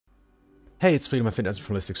Hey, it's Freedom of Fitness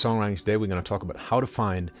from Holistic Songwriting. Today we're going to talk about how to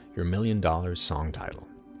find your $1 million song title.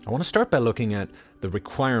 I want to start by looking at the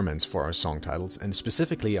requirements for our song titles, and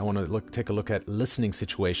specifically I want to take a look at listening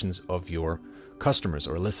situations of your customers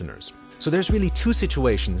or listeners. So there's really two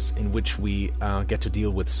situations in which we get to deal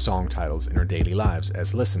with song titles in our daily lives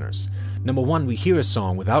as listeners. Number one, we hear a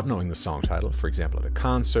song without knowing the song title, for example at a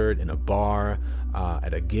concert, in a bar,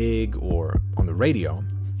 at a gig, or on the radio.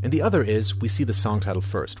 And the other is we see the song title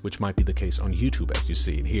first, which might be the case on YouTube as you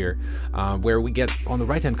see it here, where we get, on the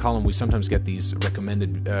right-hand column, we sometimes get these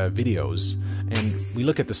recommended videos, and we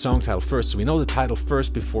look at the song title first, so we know the title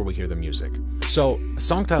first before we hear the music. So a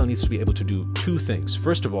song title needs to be able to do two things.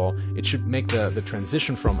 First of all, it should make the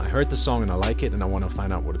transition from I heard the song and I like it and I want to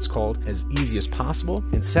find out what it's called as easy as possible.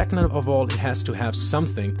 And second of all, it has to have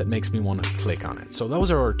something that makes me want to click on it. So those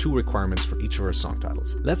are our two requirements for each of our song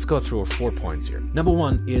titles. Let's go through our 4 points here. Number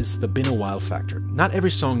one is the been a while factor. Not every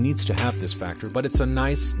song needs to have this factor, but it's a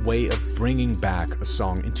nice way of bringing back a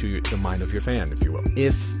song into the mind of your fan, if you will.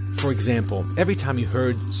 If, for example, every time you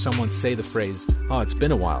heard someone say the phrase, "Oh, it's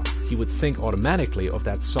been a while," he would think automatically of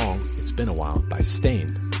that song, It's Been a While, by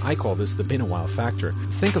Stained. I call this the been a while factor.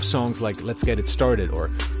 Think of songs like Let's Get It Started,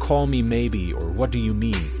 or Call Me Maybe, or What Do You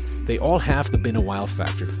Mean? They all have the been a while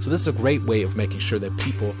factor. So this is a great way of making sure that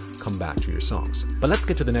people come back to your songs. But let's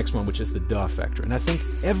get to the next one, which is the duh factor. And I think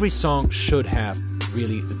every song should have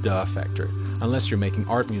really the duh factor, unless you're making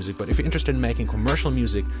art music. But if you're interested in making commercial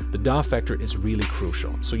music, the duh factor is really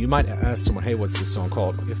crucial. So you might ask someone, hey, what's this song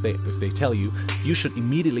called? If they tell you, you should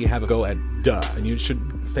immediately have a go at duh. And you should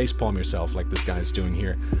facepalm yourself like this guy's doing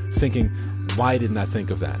here, thinking, why didn't I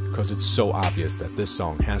think of that? Because it's so obvious that this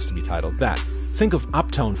song has to be titled that. Think of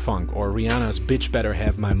Uptown Funk or Rihanna's Bitch Better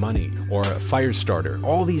Have My Money or Firestarter.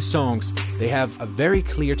 All these songs, they have a very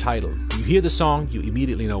clear title. You hear the song, you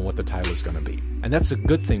immediately know what the title is going to be. And that's a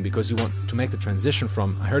good thing because you want to make the transition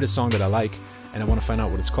from I heard a song that I like and I want to find out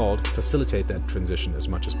what it's called, facilitate that transition as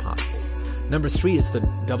much as possible. Number 3 is the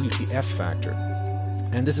WTF factor.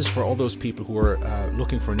 And this is for all those people who are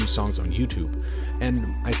looking for new songs on YouTube.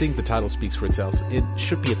 And I think the title speaks for itself. It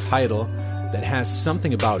should be a title that has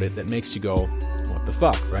something about it that makes you go, what the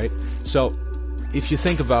fuck, right? So if you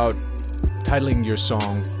think about titling your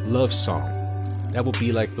song Love Song, that would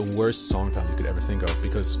be like the worst song title you could ever think of,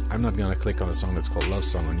 because I'm not going to click on a song that's called Love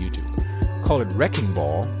Song on YouTube. Call it Wrecking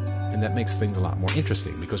Ball, and that makes things a lot more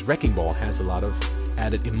interesting, because Wrecking Ball has a lot of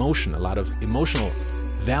added emotion, a lot of emotional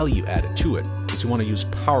value added to it, because you want to use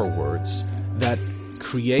power words that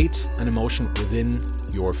create an emotion within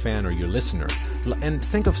your fan or your listener. And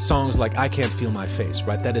think of songs like I Can't Feel My Face,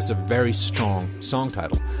 right? That is a very strong song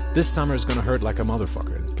title. This summer is gonna hurt like a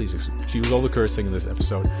motherfucker. Please excuse all the cursing in this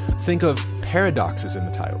episode. Think of paradoxes in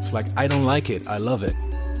the titles, like I Don't Like It, I Love It,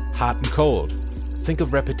 Hot and Cold. Think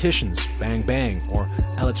of repetitions, Bang Bang, or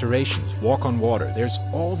alliterations, Walk on Water. There's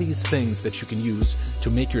all these things that you can use to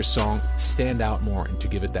make your song stand out more and to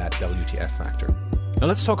give it that WTF factor. Now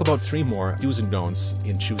let's talk about 3 more do's and don'ts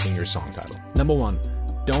in choosing your song title. Number 1,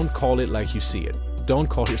 don't call it like you see it. Don't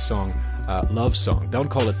call your song Love Song. Don't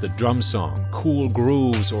call it the Drum Song, Cool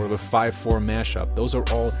Grooves, or the 5/4 Mashup. Those are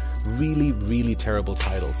all really, really terrible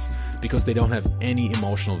titles because they don't have any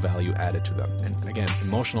emotional value added to them. And again,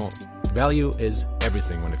 emotional value is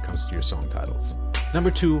everything when it comes to your song titles. Number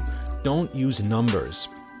 2, don't use numbers.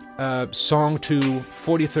 Song 2,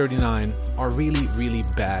 4039 are really, really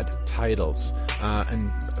bad titles.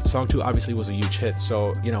 And Song 2 obviously was a huge hit,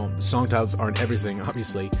 so, you know, song titles aren't everything,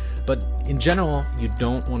 obviously. But in general, you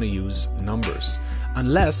don't want to use numbers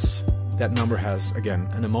unless that number has, again,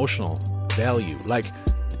 an emotional value. Like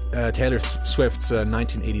Taylor Swift's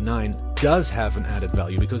 1989 does have an added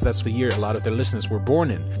value because that's the year a lot of their listeners were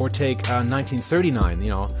born in. Or take 1939, you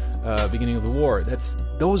know, beginning of the war.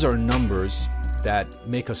 Those are numbers that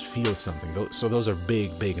make us feel something. So those are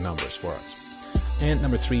big, big numbers for us. And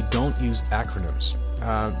number 3, don't use acronyms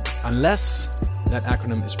unless that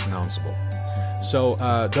acronym is pronounceable. So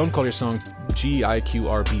don't call your song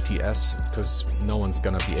GIQRBTS because no one's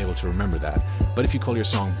gonna be able to remember that. But if you call your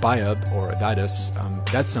song Biab or Adidas,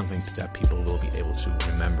 that's something that people will be able to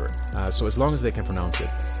remember. So as long as they can pronounce it,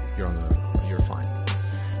 you're fine.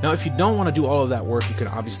 Now, if you don't want to do all of that work, you can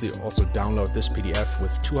obviously also download this PDF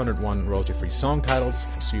with 201 royalty-free song titles,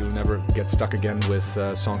 so you'll never get stuck again with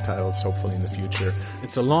song titles, hopefully in the future.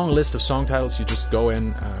 It's a long list of song titles. You just go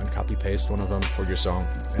in and copy-paste one of them for your song,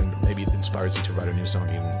 and maybe it inspires you to write a new song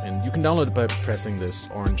even. And you can download it by pressing this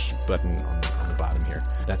orange button on the bottom here.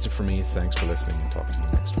 That's it for me. Thanks for listening, and talk to you.